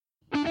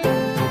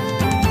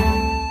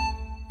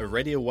a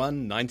Radio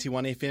 1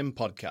 91 FM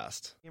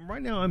podcast. And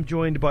right now I'm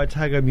joined by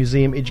Otago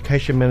Museum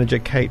Education Manager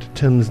Kate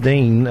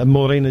Tinsdean.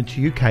 Morena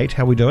to you, Kate.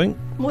 How are we doing?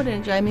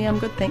 Morning, Jamie. I'm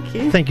good, thank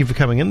you. Thank you for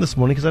coming in this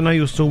morning, because I know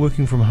you're still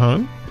working from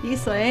home.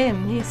 Yes, I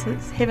am. Yes,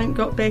 haven't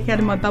got back out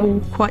of my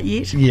bubble quite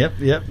yet.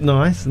 Yep.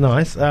 Nice.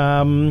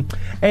 And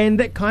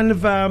that kind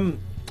of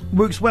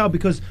works well,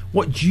 because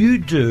what you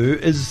do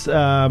is,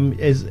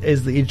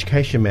 as the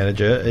education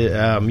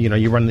manager,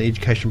 you run the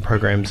education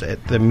programs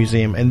at the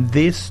museum, and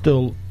they're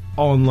still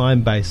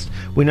online based.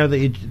 We know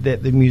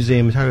that the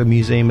museum, Otago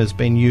Museum, has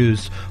been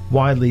used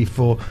widely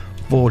for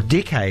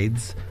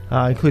decades,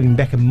 including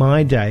back in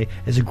my day,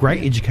 as a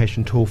great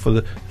education tool for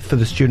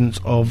the students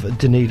of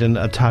Dunedin,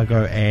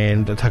 Otago,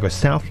 and Otago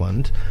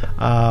Southland.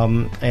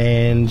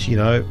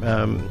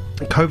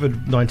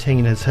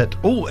 COVID-19 has hit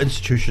all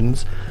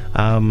institutions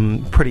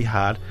pretty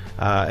hard,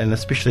 and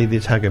especially the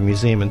Otago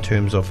Museum, in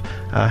terms of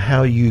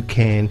how you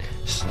can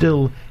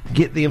still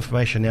get the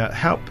information out,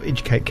 help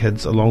educate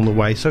kids along the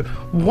way. So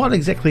what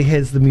exactly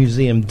has the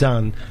museum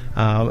done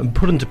and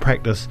put into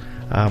practice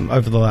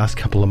over the last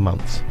couple of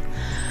months?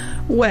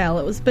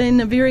 Well, it's been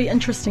a very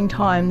interesting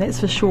time, that's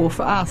for sure,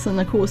 for us.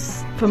 And of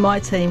course, for my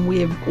team,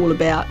 we're all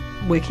about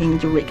working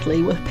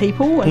directly with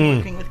people and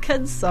working with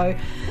kids. So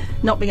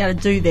not being able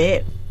to do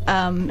that,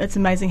 it's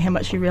amazing how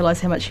much you realise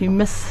how much you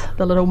miss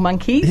the little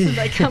monkeys when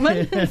they come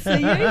in and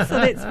see you. So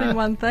that's been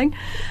one thing.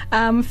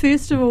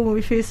 First of all, when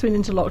we first went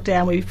into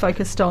lockdown, we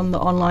focused on the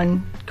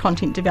online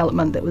content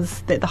development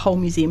that the whole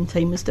museum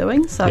team was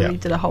doing. So we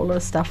did a whole lot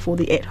of stuff for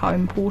the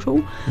at-home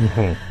portal.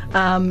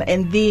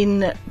 And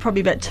then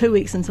probably about 2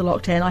 weeks into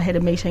lockdown, I had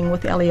a meeting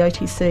with the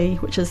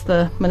LEOTC, which is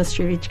the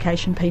Ministry of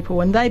Education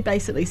people, and they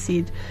basically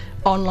said,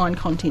 online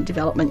content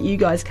development, you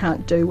guys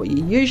can't do what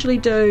you usually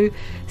do,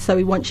 so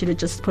we want you to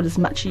just put as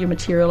much of your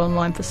material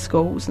online for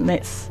schools. And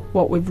that's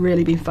what we've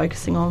really been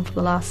focusing on for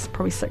the last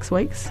probably 6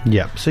 weeks.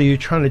 Yeah, so you're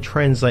trying to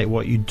translate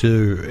what you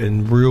do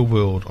in real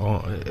world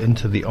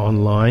into the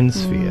online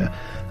sphere.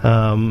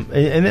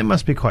 And that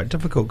must be quite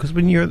difficult, because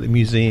when you're at the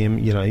museum,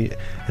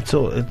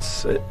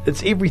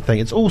 it's everything.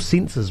 It's all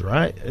senses,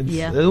 right?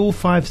 All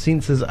five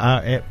senses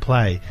are at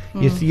play.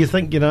 You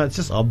think it's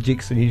just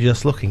objects and you're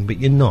just looking, but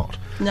you're not.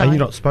 No. And you're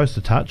not supposed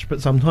to touch,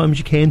 but sometimes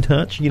you can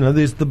touch.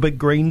 There's the big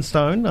green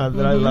stone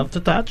that I love to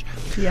touch.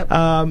 Yep.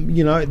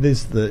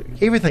 There's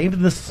everything,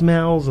 even the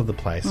smells of the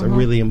place are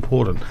really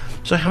important.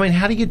 So I mean,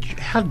 how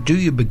do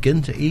you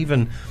begin to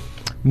even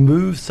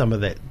move some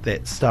of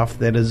that stuff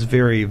that is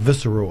very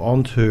visceral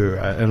onto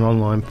an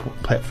online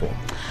platform?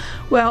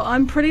 Well,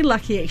 I'm pretty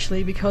lucky,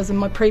 actually, because in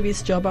my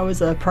previous job I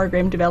was a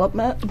program developer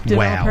at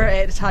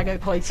Otago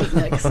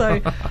Polytechnic.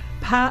 So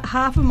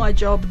half of my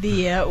job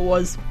there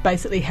was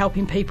basically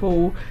helping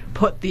people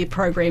put their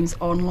programs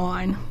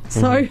online.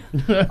 So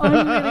I'm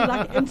really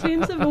lucky. In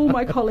terms of all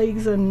my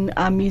colleagues in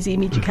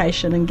museum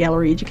education and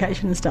gallery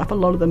education and stuff, a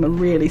lot of them are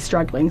really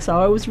struggling.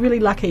 So I was really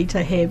lucky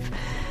to have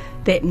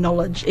that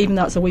knowledge, even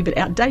though it's a wee bit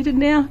outdated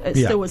now. It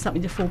still was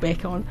something to fall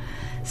back on.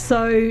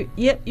 So,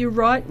 you're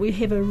right, we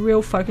have a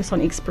real focus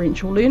on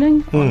experiential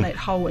learning, on that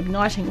whole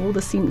igniting all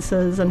the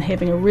senses and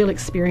having a real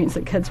experience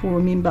that kids will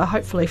remember,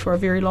 hopefully for a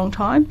very long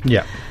time.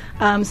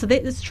 So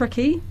that is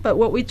tricky, but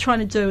what we're trying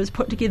to do is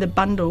put together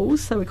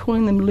bundles, so we're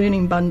calling them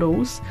learning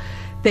bundles,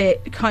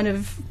 that kind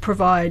of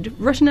provide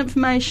written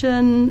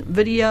information,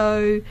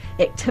 video,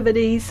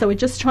 activities. So we're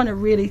just trying to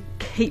really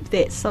keep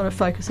that sort of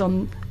focus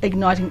on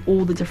igniting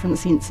all the different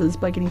senses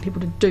by getting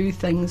people to do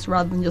things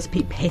rather than just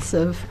be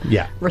passive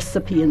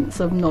recipients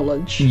of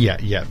knowledge.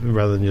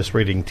 Rather than just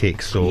reading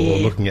text or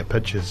looking at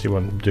pictures, you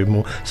want to do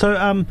more.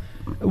 So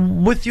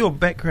with your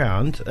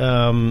background,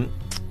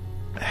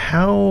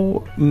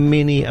 how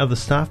many other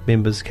staff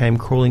members came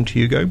crawling to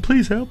you going,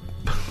 please help?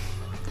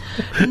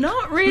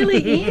 Not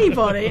really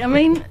anybody. I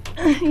mean,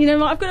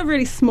 I've got a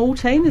really small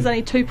team. There's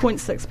only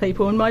 2.6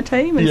 people in my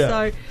team, and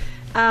so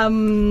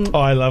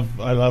I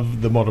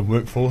love the modern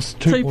workforce.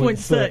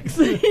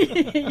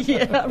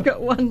 2.6. I've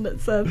got one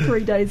that's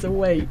 3 days a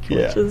week,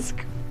 which is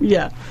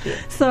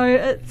So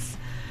it's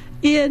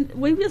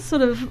we just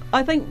sort of,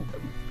 I think,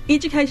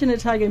 education at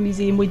Otago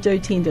Museum, we do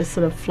tend to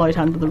sort of float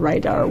under the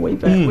radar a wee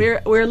bit.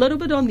 We're a little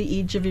bit on the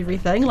edge of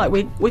everything. Like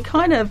we're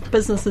kind of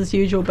business as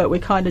usual, but we're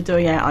kind of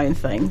doing our own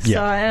thing.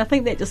 So, and I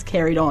think that just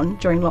carried on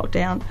during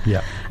lockdown.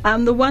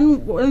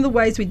 One of the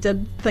ways we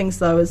did things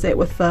though is that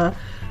with the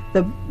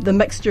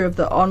mixture of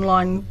the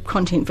online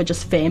content for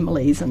just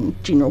families and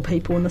general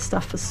people and the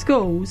stuff for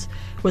schools,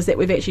 was that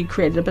we've actually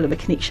created a bit of a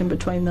connection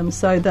between them.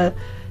 So the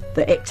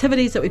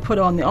activities that we put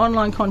on the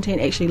online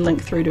content actually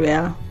link through to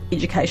our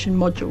education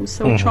modules.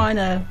 So we're trying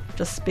to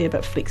just be a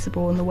bit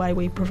flexible in the way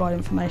we provide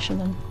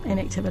information and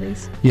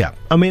activities.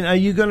 I mean, are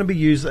you going to be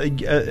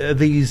are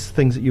these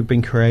things that you've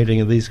been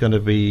creating, are these going to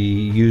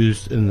be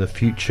used in the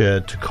future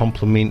to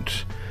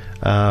complement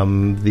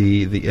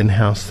the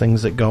in-house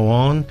things that go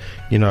on,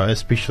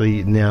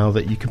 especially now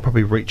that you can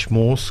probably reach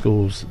more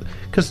schools,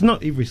 because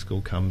not every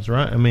school comes,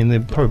 right? I mean,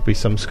 there'll probably be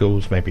some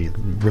schools, maybe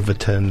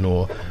Riverton,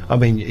 or, I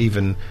mean,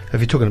 even if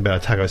you're talking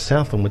about Otago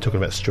Southland, we're talking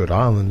about Stewart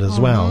Island as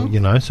well,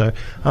 so,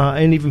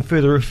 and even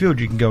further afield,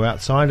 you can go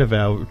outside of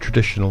our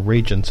traditional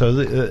region. So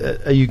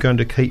are you going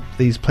to keep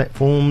these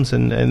platforms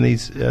and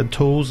these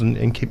tools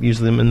and keep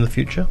using them in the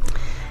future?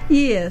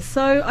 Yeah,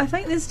 so I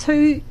think there's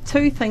two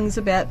things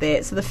about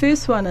that. So the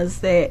first one is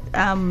that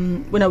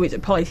when I worked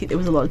at Polytech, there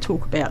was a lot of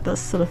talk about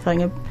this sort of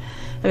thing,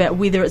 about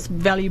whether it's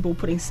valuable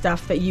putting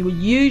stuff that you would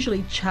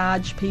usually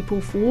charge people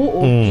for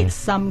or get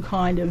some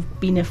kind of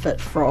benefit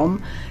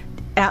from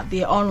out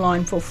there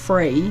online for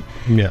free.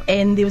 Yeah.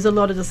 And there was a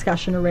lot of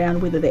discussion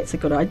around whether that's a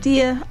good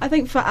idea. I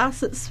think for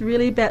us it's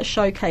really about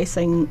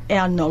showcasing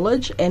our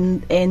knowledge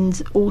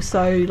and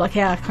also like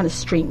our kind of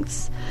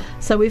strengths.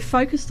 So we've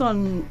focused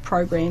on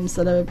programs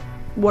that are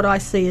what I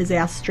see as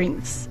our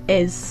strengths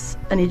as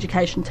an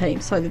education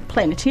team. So the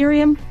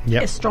planetarium,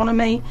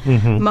 astronomy,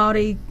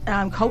 Māori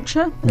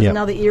culture is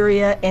another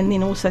area, and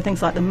then also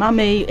things like the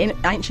mummy, and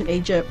ancient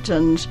Egypt,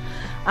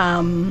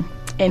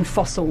 and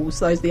fossils.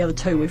 Those are the other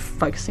two we're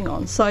focusing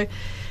on. So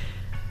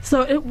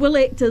it will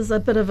act as a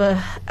bit of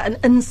an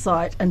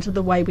insight into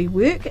the way we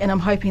work, and I'm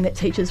hoping that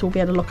teachers will be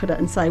able to look at it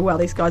and say, well,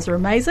 these guys are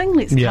amazing,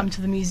 let's come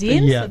to the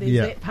museum. So there's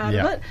that part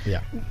of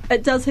it.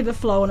 It does have a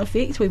flow-on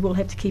effect. We will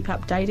have to keep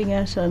updating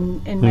it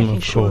and making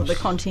sure that the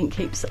content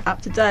keeps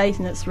up to date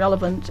and it's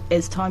relevant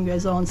as time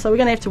goes on. So we're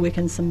going to have to work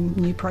in some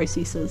new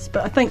processes.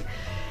 But I think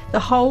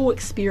the whole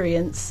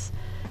experience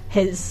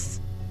has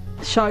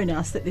shown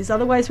us that there's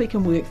other ways we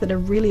can work that are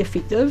really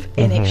effective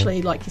and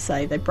actually, like you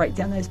say, they break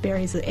down those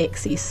barriers of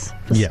access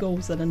for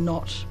schools that are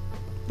not,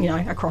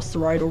 across the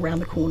road or around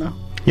the corner.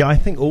 Yeah, I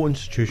think all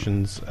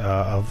institutions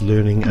of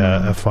learning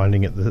are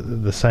finding it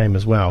the same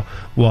as well.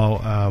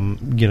 While,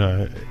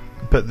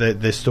 but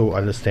they still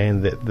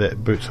understand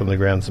that boots on the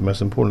ground is the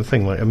most important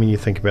thing. Like, I mean, you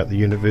think about the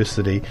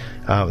university,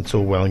 it's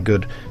all well and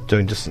good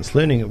doing distance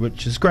learning,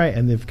 which is great,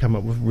 and they've come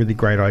up with really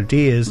great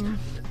ideas.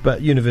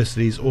 But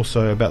university is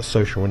also about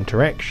social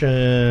interaction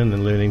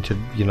and learning to,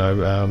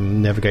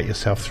 navigate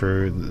yourself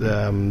through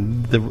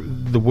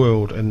the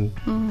world, and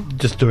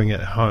just doing it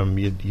at home.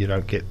 You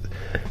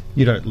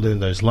don't learn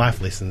those life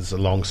lessons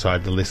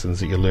alongside the lessons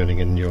that you're learning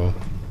in your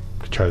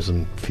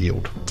chosen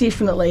field.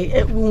 Definitely,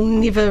 it will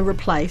never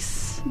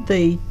replace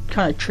the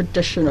kind of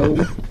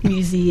traditional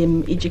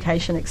museum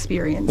education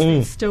experience.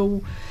 It's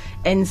still.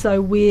 And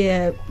so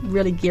we're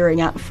really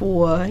gearing up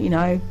for,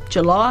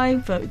 July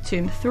for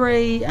term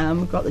 3.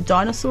 We've got the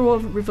Dinosaur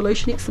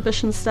Revolution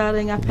exhibition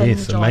starting up in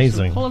July for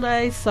the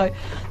holidays. So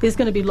there's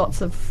going to be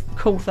lots of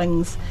cool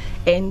things.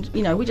 And,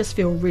 we just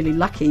feel really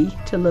lucky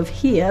to live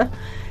here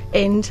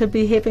and to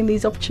be having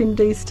these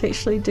opportunities to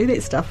actually do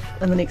that stuff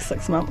in the next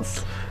 6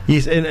 months.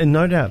 Yes, and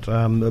no doubt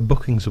the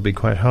bookings will be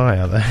quite high,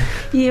 are they?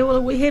 Yeah,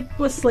 well, we had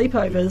with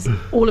sleepovers,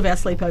 all of our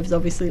sleepovers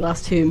obviously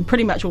last term,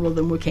 pretty much all of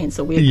them were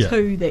cancelled. We had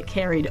 2 that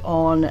carried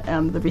on,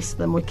 the rest of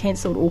them were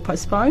cancelled or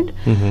postponed.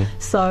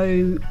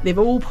 So they've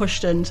all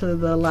pushed into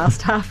the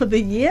last half of the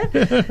year.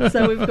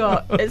 So we've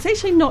got, it's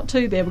actually not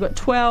too bad, we've got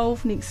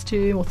 12 next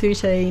term, or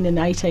 13 and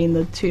 18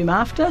 the term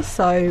after,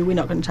 so we're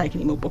not going to take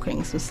any more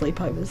bookings for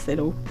sleepovers.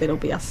 That'll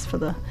be us for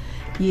the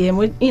year. And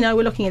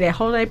we're looking at our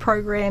holiday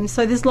program,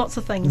 so there's lots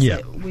of things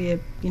that we're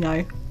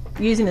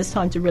using this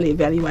time to really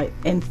evaluate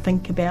and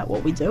think about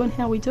what we do and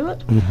how we do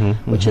it,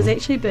 which has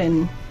actually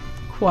been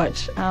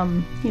quite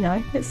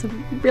it's a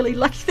really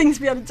lucky thing to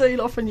be able to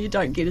do. Often you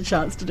don't get a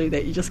chance to do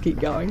that, you just keep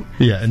going.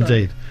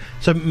 Indeed.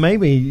 So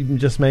maybe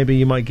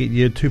you might get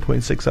your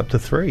 2.6 up to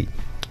 3.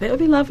 That would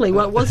be lovely.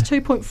 Well, it was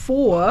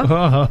 2.4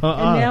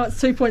 and now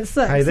it's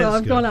 2.6, hey, so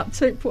I've gone up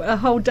a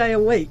whole day a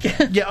week.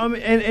 Yeah, I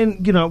mean,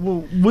 and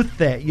well, with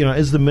that,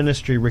 is the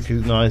ministry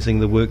recognising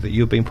the work that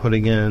you've been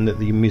putting in, that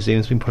the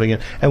museum's been putting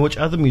in, and which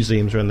other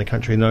museums around the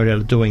country no doubt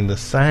are doing the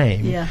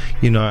same. Yeah.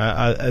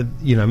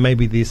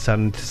 Maybe they're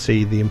starting to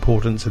see the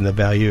importance and the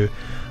value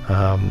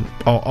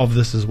of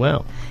this as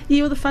well.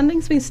 Yeah, well, the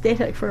funding's been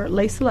static for at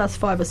least the last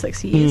 5 or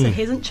 6 years. It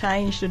hasn't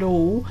changed at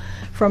all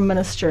from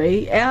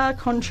ministry. Our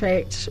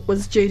contract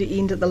was due to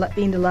end at the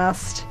end of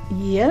last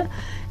year,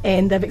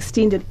 and they've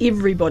extended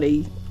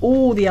everybody,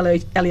 all the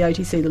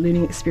LEOTC, the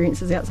learning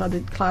experiences outside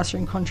the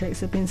classroom contracts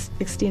have been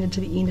extended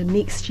to the end of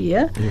next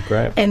year.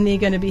 Great. And they're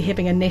going to be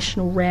having a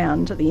national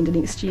round at the end of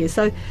next year.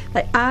 So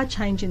they are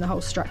changing the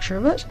whole structure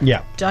of it.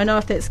 Yeah. Don't know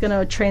if that's going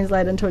to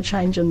translate into a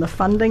change in the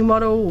funding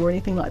model or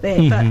anything like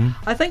that. But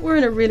I think we're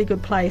in a really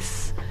good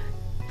place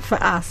for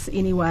us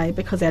anyway,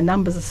 because our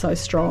numbers are so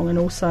strong, and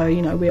also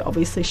we're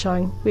obviously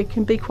showing we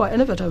can be quite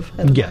innovative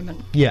at the moment.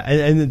 Yeah,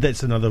 and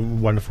that's another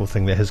wonderful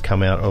thing that has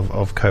come out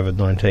of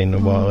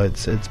COVID-19. While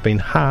it's been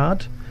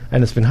hard,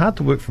 and it's been hard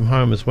to work from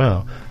home as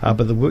well,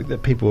 but the work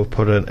that people have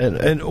put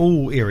in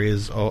all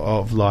areas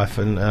of life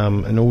and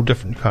in all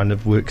different kind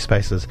of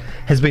workspaces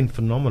has been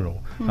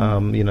phenomenal.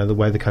 The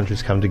way the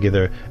country's come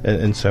together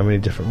in so many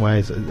different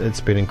ways,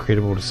 it's been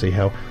incredible to see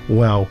how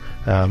well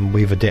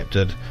we've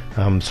adapted.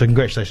 So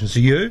congratulations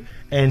to you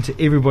and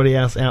to everybody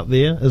else out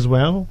there as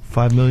well,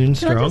 5 million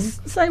strong. Can I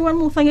just say one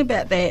more thing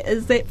about that,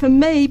 is that for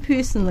me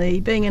personally,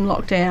 being in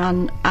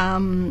lockdown,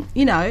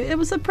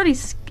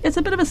 it's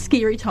a bit of a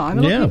scary time,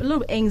 a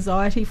little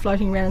anxiety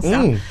floating around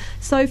and stuff.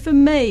 So for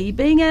me,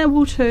 being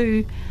able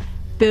to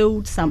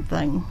build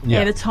something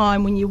at a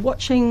time when you're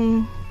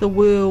watching the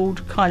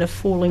world kind of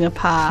falling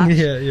apart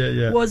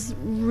was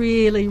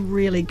really,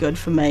 really good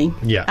for me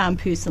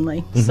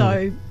personally. Mm-hmm.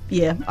 So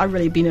I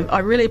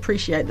really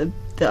appreciate the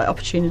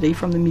opportunity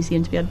from the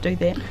museum to be able to do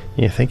that.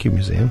 Yeah, thank you,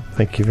 museum.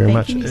 Thank you very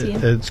much.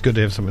 It's good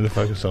to have something to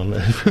focus on.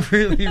 It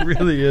really,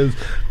 really is.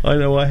 I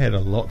know I had a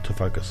lot to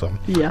focus on.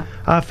 Yeah.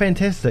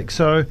 Fantastic.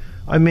 So,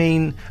 I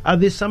mean, are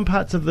there some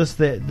parts of this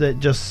that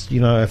just,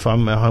 if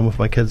I'm at home with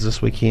my kids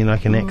this weekend, I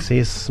can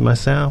access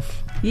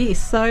myself?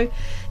 Yes,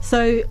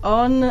 so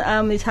on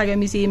the Otago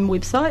Museum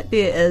website,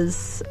 there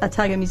is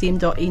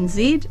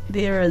otagomuseum.nz.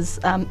 There is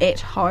at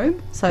home,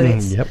 so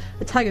that's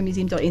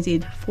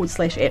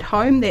otagomuseum.nz/at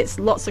home. That's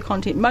lots of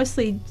content,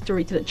 mostly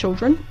directed at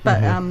children,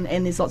 but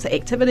and there's lots of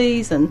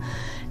activities and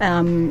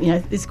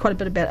there's quite a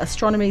bit about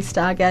astronomy,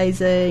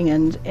 stargazing,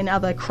 and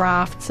other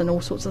crafts and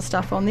all sorts of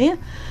stuff on there.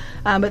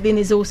 But then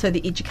there's also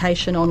the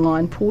education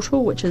online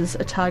portal, which is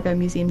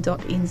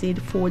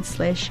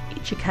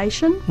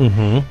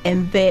otagomuseum.nz/education.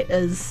 And that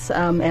is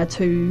our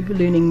two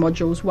learning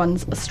modules.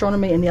 One's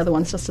astronomy and the other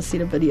one's just a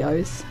set of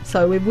videos.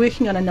 So we're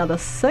working on another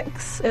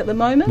 6 at the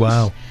moment.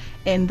 Wow.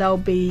 And they'll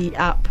be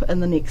up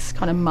in the next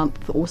kind of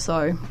month or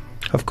so.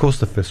 Of course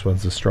the first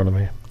one's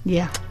astronomy.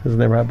 Yeah. Isn't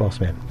that right, boss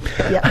man?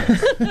 Yeah.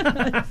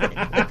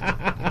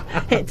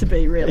 Had to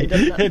be, really,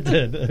 didn't it? It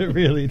did. It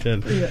really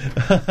did.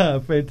 Yeah.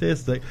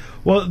 Fantastic.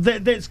 Well,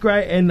 that's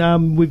great,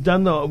 and we've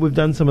done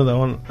some of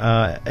the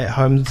at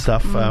home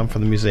stuff for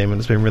the museum, and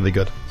it's been really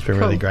good. It's been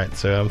really great.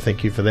 So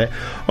thank you for that.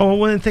 Oh,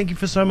 well, and thank you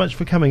so much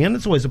for coming in.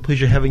 It's always a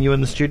pleasure having you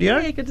in the studio.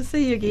 Yeah, good to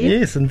see you again.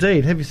 Yes,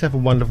 indeed. Have yourself a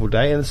wonderful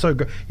day, and it's so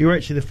good. You were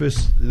actually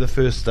the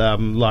first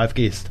live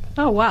guest.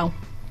 Oh wow.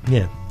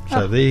 Yeah.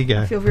 So there you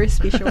go. I feel very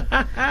special.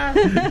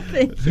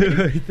 Thank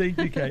you. Thank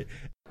you, Kate.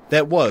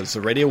 That was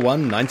a Radio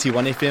 1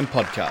 91 FM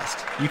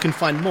podcast. You can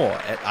find more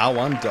at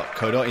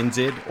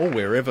r1.co.nz or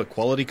wherever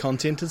quality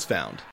content is found.